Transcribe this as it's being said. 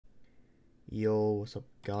Yo, what's up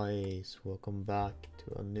guys? Welcome back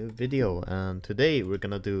to a new video, and today we're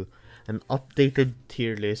gonna do an updated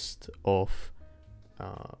tier list of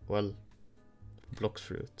well, Blox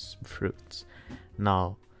fruits.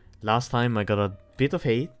 Now, last time I got a bit of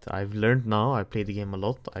hate. I've learned now. I played the game a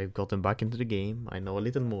lot. I've gotten back into the game. I know a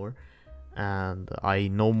little more, and I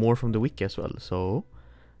know more from the wiki as well. So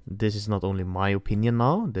this is not only my opinion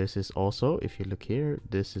now. This is also, if you look here,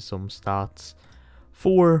 this is some stats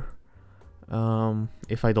for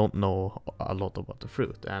if I don't know a lot about the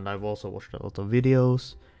fruit, and I've also watched a lot of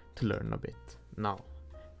videos to learn a bit. Now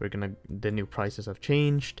the new prices have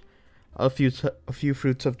changed. A few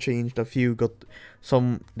fruits have changed. A few got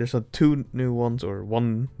some. There's two new ones, or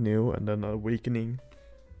one new, and then awakening.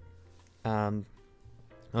 And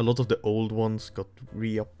a lot of the old ones got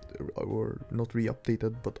not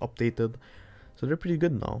re-updated, but updated. So they're pretty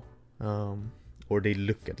good now, or they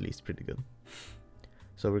look at least pretty good.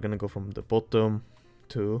 So we're gonna go from the bottom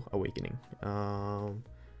to awakening.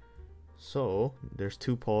 So there's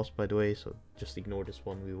 2 paws, by the way, so just ignore this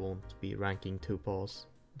one. We won't be ranking 2 paws.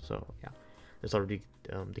 So yeah, there's already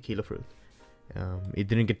the kilo fruit. It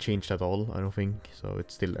didn't get changed at all, I don't think, so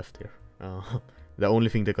it's still left here. The only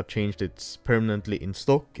thing that got changed, it's permanently in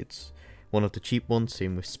stock. It's one of the cheap ones.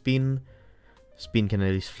 Same with spin. Spin can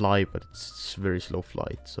at least fly, but it's very slow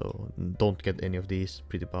flight, so don't get any of these.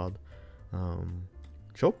 Pretty bad.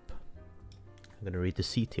 Chop. I'm gonna read the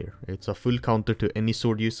seat here. It's a full counter to any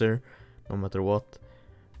sword user, no matter what.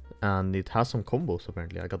 And it has some combos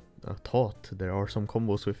apparently. I got taught there are some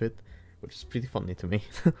combos with it, which is pretty funny to me.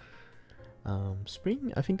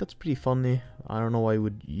 Spring, I think that's pretty funny. I don't know why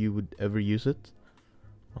you would ever use it.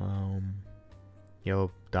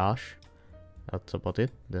 Yo, dash. That's about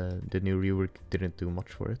it. The new rework didn't do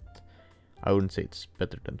much for it. I wouldn't say it's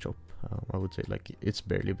better than chop. I would say like it's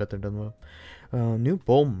barely better than well. New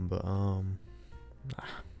bomb.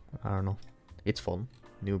 I don't know. It's fun.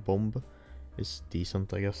 New bomb is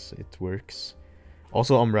decent, I guess. It works.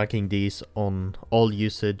 Also, I'm ranking these on all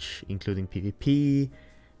usage, including PvP,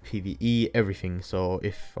 PvE, everything. So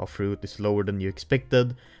if a fruit is lower than you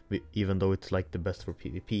expected, even though it's like the best for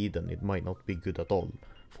PvP, then it might not be good at all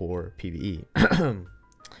for PvE.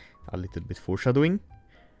 A little bit foreshadowing.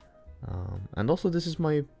 And also, this is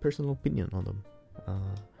my personal opinion on them.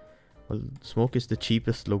 Well, smoke is the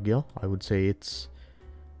cheapest Logia. I would say it's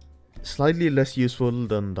slightly less useful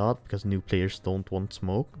than that, because new players don't want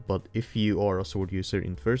smoke. But if you are a sword user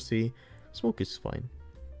in first C, smoke is fine.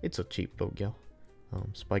 It's a cheap Logia.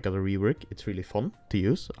 Spike got a rework. It's really fun to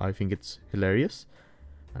use. I think it's hilarious.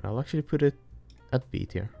 And I'll actually put it at B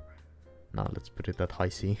tier. Now let's put it at high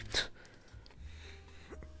C.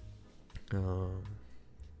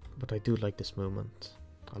 But I do like this movement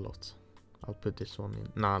a lot. I'll put this one in.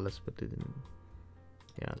 Nah, let's put it in.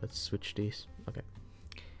 Yeah, let's switch these. Okay.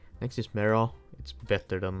 Next is Mera. It's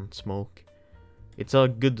better than Smoke. It's a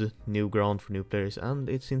good new ground for new players,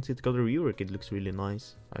 and since it got a rework, it looks really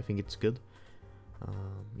nice. I think it's good.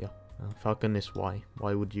 Yeah. Falcon is why.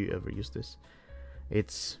 Why would you ever use this?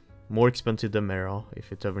 It's more expensive than Mera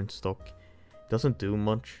if it's ever in stock. It doesn't do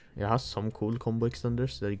much. It has some cool combo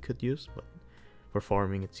extenders that you could use, but for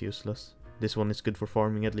farming it's useless. This one is good for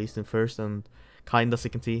farming, at least in first and kinda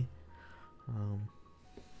second T.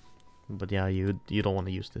 But yeah, you don't want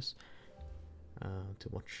to use this too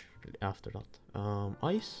much after that.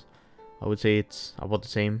 Ice, I would say it's about the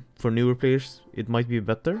same. For newer players it might be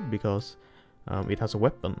better because it has a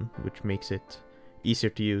weapon, which makes it easier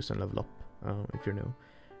to use and level up if you're new.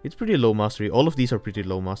 It's pretty low mastery. All of these are pretty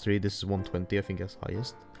low mastery. This is 120, I think, as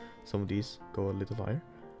highest. Some of these go a little higher.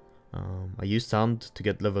 I used sand to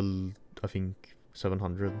get level, I think,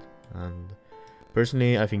 700, and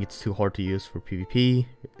personally I think it's too hard to use for PvP.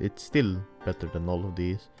 It's still better than all of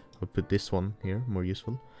these. I'll put this one here, more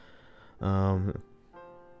useful. Oh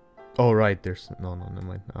right, there's no, never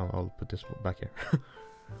mind. I'll put this one back here.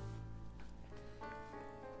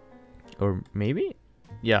 Or maybe,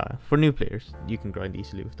 yeah, for new players you can grind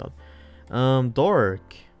easily with that. Dark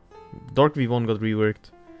V1 got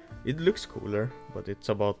reworked. It looks cooler, but it's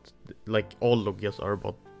about, like, all Logias are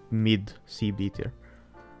about mid CB tier.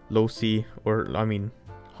 Low C, or I mean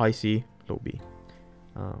high C, low B.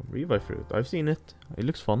 Revive fruit, I've seen it. It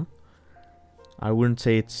looks fun. I wouldn't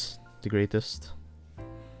say it's the greatest,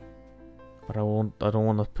 but I don't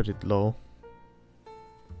want to put it low.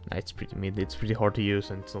 Nah, it's pretty mid. It's pretty hard to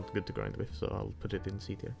use, and it's not good to grind with, so I'll put it in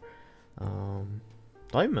C tier.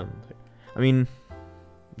 Diamond. I mean,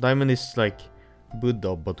 Diamond is like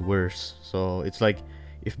Buddha but worse. So it's like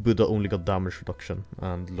if Buddha only got damage reduction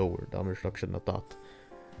and lower damage reduction at that.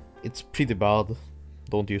 It's pretty bad.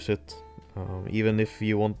 Don't use it. Even if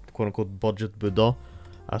you want quote-unquote budget Buddha,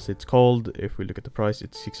 as it's called, if we look at the price,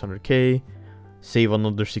 it's 600k. Save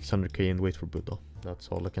another 600k and wait for Buddha. That's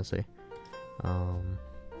all I can say.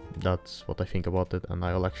 That's what I think about it, and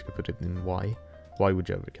I'll actually put it in Y. Why would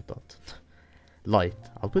you ever get that? Light.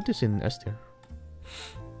 I'll put this in S tier.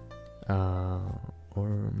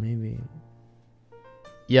 Or maybe...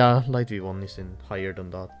 Yeah, Light V1 is in higher than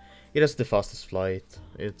that. It has the fastest flight.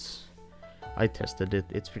 I tested it.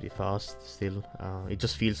 It's pretty fast still. It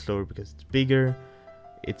just feels slower because it's bigger.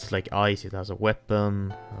 It's like ice. It has a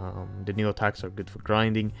weapon. The new attacks are good for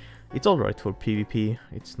grinding. It's alright for PvP.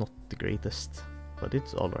 It's not the greatest, but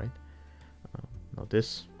it's alright. Now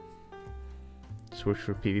this works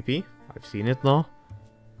for PvP. I've seen it now,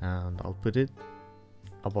 and I'll put it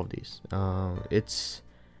above these. It's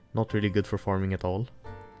not really good for farming at all,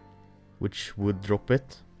 which would drop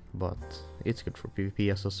it, but it's good for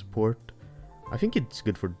PvP as a support. I think it's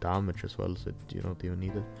good for damage as well, so you don't even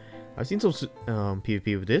need it. I've seen some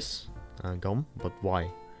PvP with this gum, but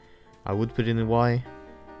why? I would put it in Y,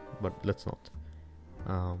 but let's not.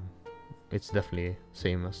 It's definitely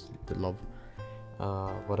same as the love.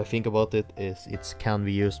 What I think about it is it can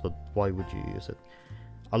be used, but why would you use it?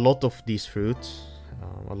 A lot of these fruits,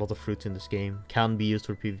 a lot of fruits in this game can be used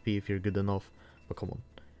for PvP if you're good enough, but come on,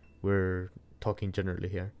 we're talking generally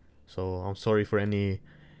here. So I'm sorry for any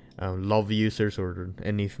love users or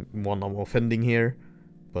anyone I'm offending here,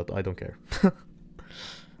 but I don't care.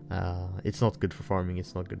 It's not good for farming,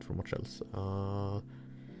 it's not good for much else.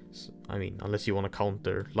 I mean, unless you want to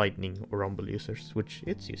counter lightning or rumble users, which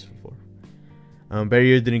it's useful for.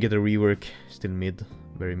 Barrier didn't get a rework, still mid,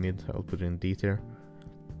 very mid. I'll put it in D tier.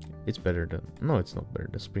 It's better than, no, it's not better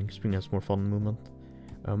than Spring. Spring has more fun movement.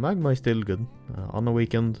 Magma is still good.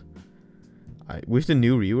 Unawakened, with the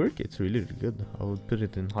new rework, it's really, really good. I would put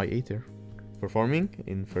it in high A tier. For farming,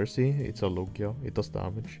 in Fercy, it's a Logia, it does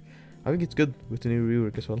damage. I think it's good with the new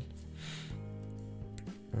rework as well.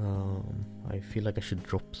 I feel like I should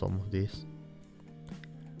drop some of these.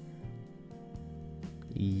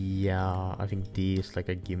 Yeah, I think D is like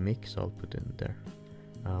a gimmick, so I'll put it in there.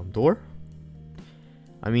 Door.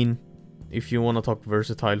 I mean, if you want to talk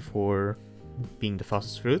versatile for being the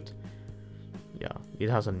fastest fruit, yeah, it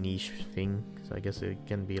has a niche thing, so I guess it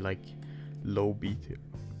can be like low B tier.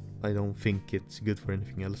 I don't think it's good for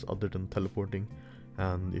anything else other than teleporting.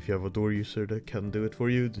 And if you have a door user that can do it for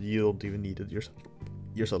you, you don't even need it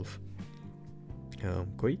yourself.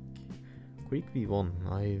 Quake V1.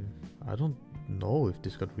 I don't know if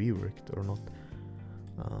this got reworked or not.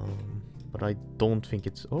 But I don't think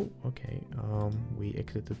it's... Oh, okay. We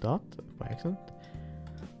exited that by accident.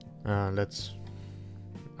 Let's...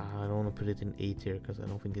 I don't want to put it in A tier because I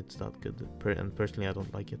don't think it's that good. And personally, I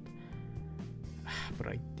don't like it.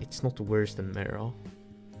 But it's not worse than Mera.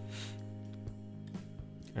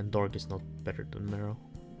 And Dark is not better than Mera.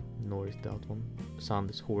 Nor is that one.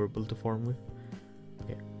 Sand is horrible to farm with.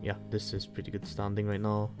 Okay, yeah, this is pretty good standing right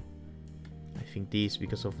now. I think these,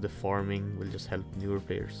 because of the farming, will just help newer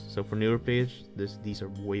players. So for newer players, these are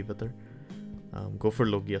way better. Go for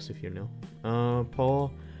Logias if you know. Paw,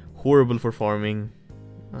 horrible for farming.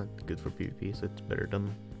 Good for PvP, so it's better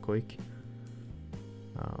than Quake.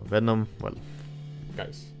 Venom, well,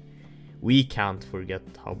 guys, we can't forget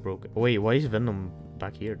how broken... Wait, why is Venom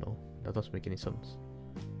back here though? That doesn't make any sense.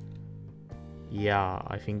 Yeah,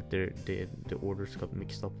 I think the orders got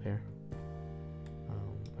mixed up here.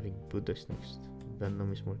 I think Buddha is next.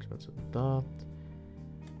 Venom is more expensive than that.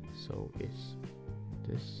 So is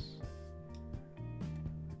this...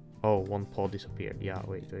 Oh, one paw disappeared. Yeah,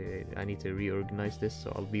 wait. I need to reorganize this,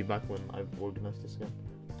 so I'll be back when I've organized this again.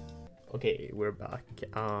 Okay, we're back.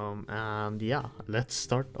 And yeah, let's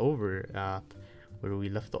start over at where we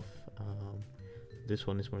left off. This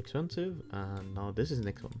one is more expensive, and now this is the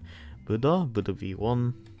next one. Buddha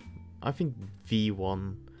V1. I think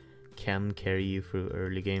V1 can carry you through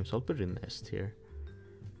early games. I'll put it in S tier.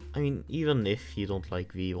 I mean, even if you don't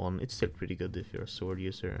like V1, it's still pretty good if you're a sword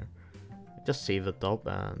user. Just save it up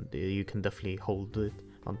and you can definitely hold it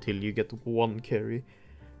until you get one carry.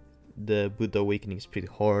 The Buddha Awakening is pretty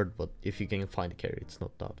hard, but if you can find a carry, it's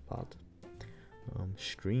not that bad.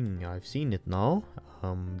 String, I've seen it now.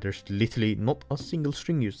 There's literally not a single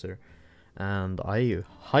string user, and I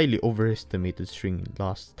highly overestimated string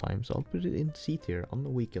last time, so I'll put it in C tier on the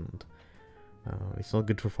weekend. It's not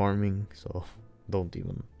good for farming, so don't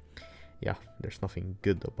even... Yeah, there's nothing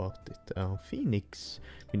good about it. Phoenix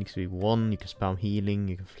V1, you can spam healing,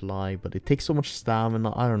 you can fly, but it takes so much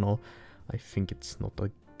stamina, I don't know. I think it's not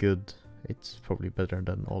that good. It's probably better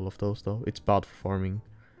than all of those though. It's bad for farming.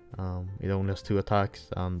 It only has 2 attacks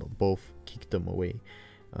and both kick them away.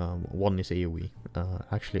 One is AoE.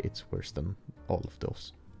 Actually, it's worse than all of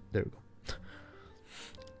those. There we go.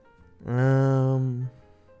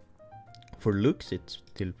 For looks, it's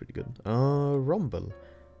still pretty good. Rumble.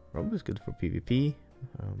 Rumble is good for PvP.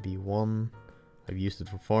 V1. I've used it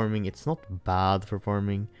for farming. It's not bad for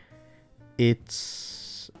farming.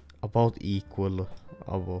 It's about equal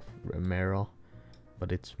of Remera,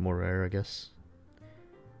 but it's more rare, I guess.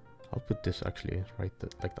 I'll put this actually right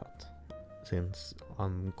like that, since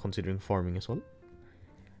I'm considering farming as well.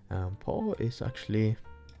 Paw is actually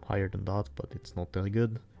higher than that, but it's not that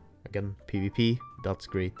good. Again, PvP, that's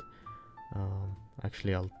great.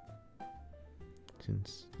 Actually,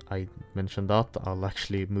 since I mentioned that, I'll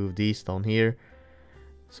actually move these down here.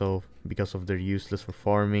 So, because of they're useless for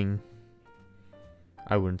farming,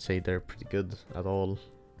 I wouldn't say they're pretty good at all.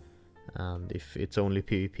 And if it's only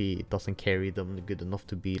PvP, it doesn't carry them good enough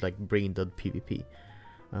to be like brain dead PvP.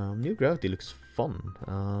 New Gravity looks fun.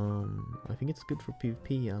 I think it's good for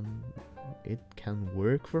PvP and it can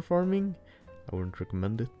work for farming. I wouldn't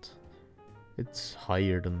recommend it. It's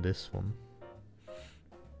higher than this one.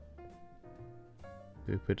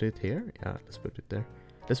 Do we put it here? Yeah, let's put it there.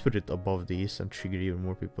 Let's put it above these and trigger even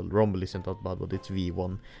more people. Rumble isn't that bad, but it's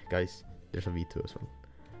V1. Guys, there's a V2 as well.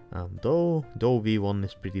 Though V1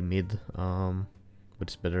 is pretty mid, but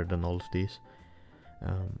it's better than all of these.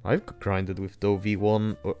 I've grinded with Doe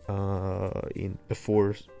V1 in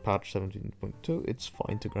before patch 17.2. It's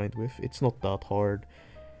fine to grind with. It's not that hard.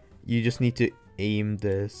 You just need to aim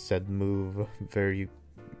the Z move very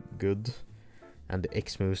good, and the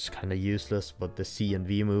X move is kind of useless, but the C and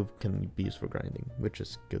V move can be used for grinding, which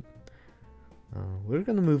is good. We're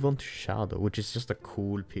gonna move on to Shadow, which is just a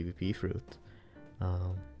cool PvP fruit.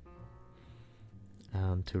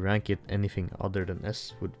 And to rank it anything other than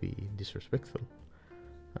S would be disrespectful.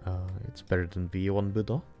 It's better than V1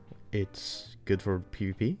 Buddha. It's good for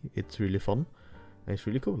PvP. It's really fun. And it's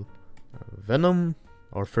really cool. Venom,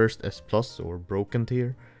 our first S plus or broken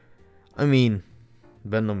tier. I mean,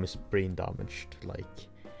 Venom is brain damaged. Like,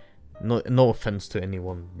 no offense to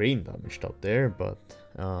anyone brain damaged out there, but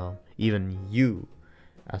even you,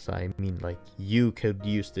 as I mean, like, you could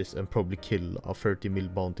use this and probably kill a 30 mil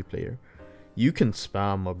bounty player. You can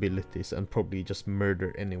spam abilities and probably just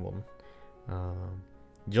murder anyone.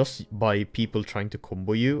 Just by people trying to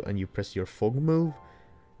combo you and you press your fog move,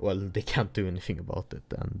 well, they can't do anything about it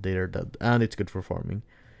and they're dead. And it's good for farming.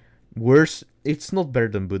 Worse, it's not better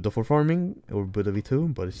than Buddha for farming or Buddha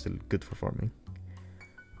V2, but it's still good for farming.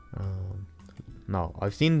 Now,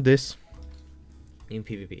 I've seen this in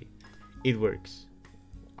PvP. It works.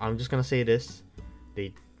 I'm just gonna say this.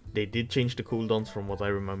 They did change the cooldowns from what I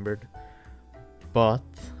remembered, but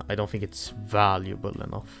I don't think it's valuable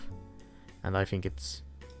enough. And I think it's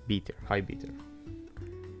B tier, high B tier.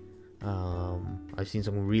 I've seen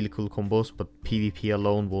some really cool combos, but PvP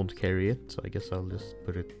alone won't carry it, so I guess I'll just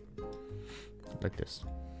put it like this.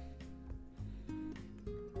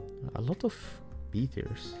 A lot of B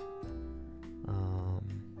tiers.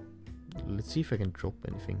 Let's see if I can drop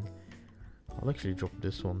anything. I'll actually drop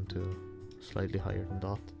this one to slightly higher than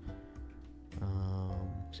that.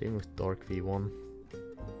 Same with Dark V1.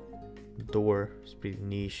 Door is pretty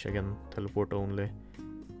niche, again, teleport only.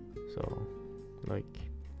 So, like,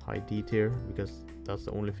 high D tier, because that's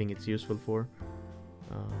the only thing it's useful for.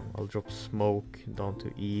 I'll drop Smoke down to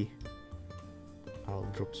E. I'll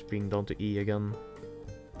drop Spring down to E again.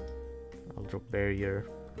 I'll drop Barrier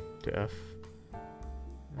to F.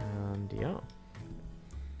 And yeah,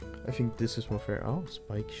 I think this is more fair. Oh,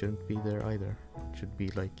 Spike shouldn't be there either. It should be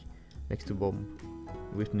like next to Bomb.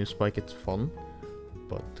 With new Spike it's fun,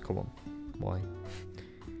 but come on, why?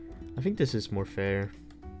 I think this is more fair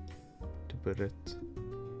to put it.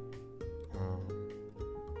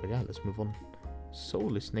 But yeah, let's move on.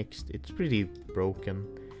 Soul is next. It's pretty broken.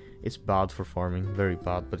 It's bad for farming, very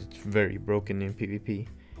bad, but it's very broken in PvP.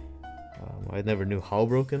 I never knew how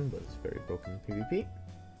broken, but it's very broken in PvP.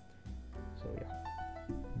 So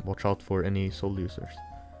yeah, watch out for any soul users.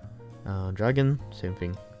 Dragon, same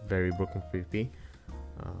thing, very broken PvP.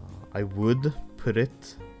 I would put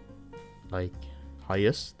it like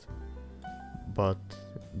highest, but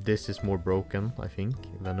this is more broken, I think.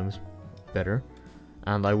 Venom is better,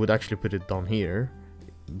 and I would actually put it down here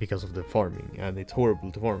because of the farming, and it's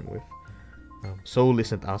horrible to farm with. Soul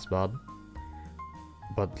isn't as bad,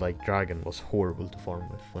 but like Dragon was horrible to farm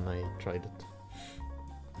with when I tried it.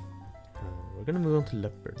 We're gonna move on to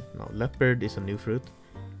Leopard. Now, Leopard is a new fruit,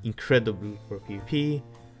 incredible for PvP.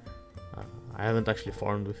 I haven't actually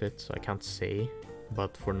farmed with it, so I can't say,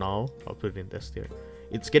 but for now, I'll put it in this tier.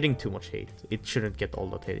 It's getting too much hate. It shouldn't get all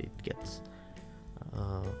that hate it gets.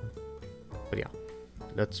 But yeah,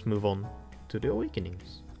 let's move on to the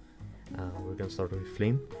awakenings. We're gonna start with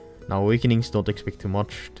flame. Now awakenings, don't expect too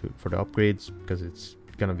much for the upgrades, because it's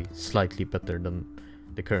gonna be slightly better than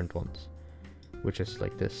the current ones, which is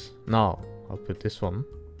like this. Now I'll put this one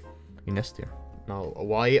in S tier. Now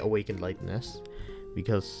why awakened light in S?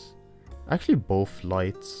 Because actually both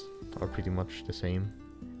lights are pretty much the same.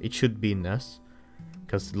 It should be in S,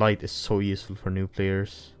 because light is so useful for new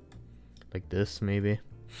players, like this maybe.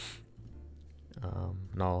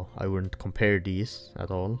 Now I wouldn't compare these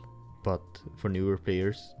at all, but for newer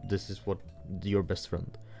players, this is what your best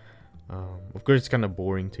friend. Of course, it's kind of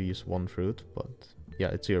boring to use one fruit, but yeah,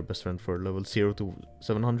 it's your best friend for level 0 to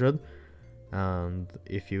 700. And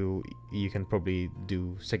if you can probably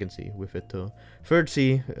do second C with it to third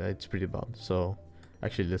C, it's pretty bad. So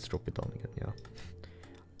actually, let's drop it down again. Yeah,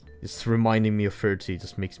 it's reminding me of third C,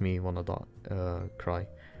 just makes me wanna cry.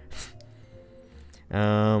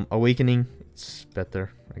 Awakening, it's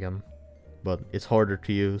better again, but it's harder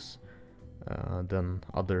to use than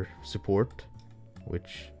other support,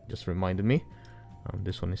 which just reminded me.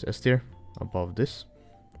 This one is S tier above this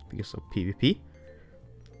because of PvP.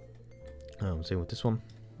 Same with this one.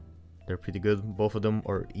 They're pretty good. Both of them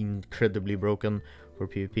are incredibly broken for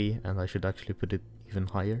PvP, and I should actually put it even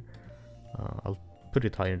higher. I'll put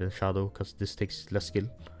it higher than Shadow because this takes less skill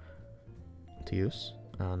to use,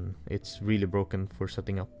 and it's really broken for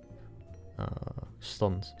setting up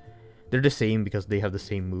stuns. They're the same because they have the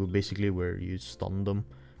same move basically, where you stun them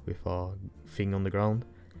with a thing on the ground.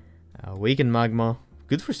 Awakened Magma,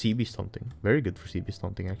 good for CB stunting. Very good for CB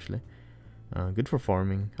stunting actually. Good for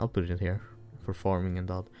farming. I'll put it in here for farming and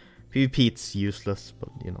that. PvP it's useless, but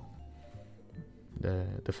you know,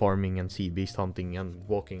 the farming and CB stunting and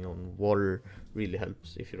walking on water really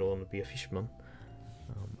helps if you don't want to be a fisherman.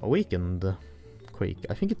 Awakened Quake,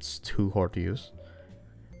 I think it's too hard to use.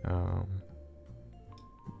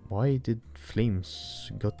 Why did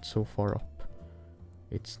flames got so far up?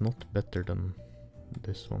 It's not better than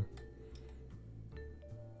this one.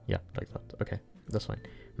 Yeah, like that. Okay, that's fine.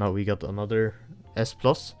 Now we got another S+.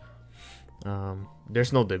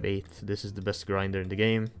 There's no debate. This is the best grinder in the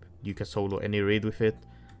game. You can solo any raid with it.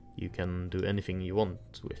 You can do anything you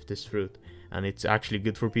want with this fruit. And it's actually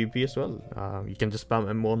good for PvP as well. You can just spam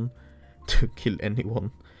M1 to kill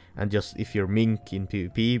anyone. And just, if you're Mink in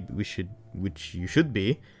PvP, which you should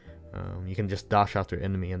be, you can just dash after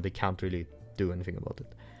enemy and they can't really do anything about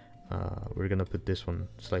it. We're gonna put this one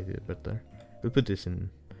slightly better. We'll put this in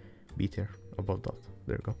B tier, above that.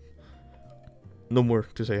 There we go. No more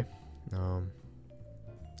to say.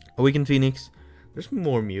 Awakened Phoenix, there's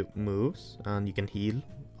more moves and you can heal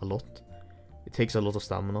a lot. It takes a lot of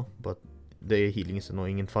stamina, but the healing is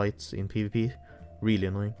annoying in fights, in PvP. Really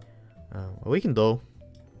annoying. Awakened Though,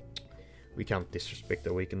 we can't disrespect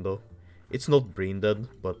Awakened Though. It's not brain dead,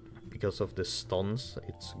 but because of the stuns,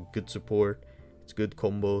 it's good support, it's good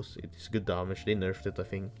combos, it's good damage. They nerfed it, I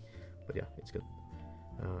think, but yeah, it's good.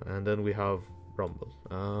 And then we have Rumble.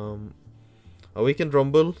 Awakened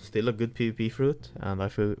Rumble, still a good PvP fruit, and I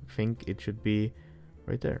think it should be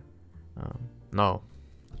right there. Now,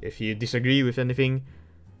 if you disagree with anything,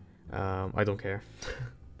 I don't care.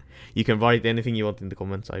 You can write anything you want in the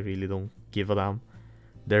comments. I really don't give a damn.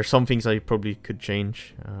 There are some things I probably could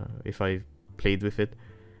change if I played with it,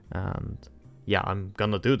 and yeah, I'm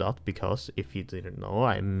gonna do that because if you didn't know,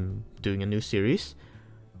 I'm doing a new series,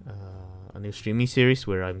 a new streaming series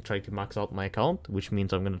where I'm trying to max out my account, which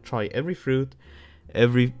means I'm gonna try every fruit,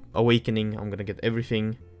 every awakening. I'm gonna get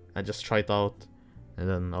everything and just try it out, and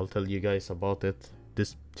then I'll tell you guys about it.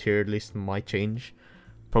 This tier list might change,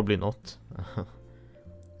 probably not,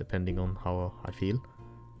 depending on how I feel.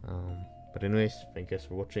 But anyways, thank you guys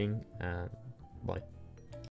for watching, and bye.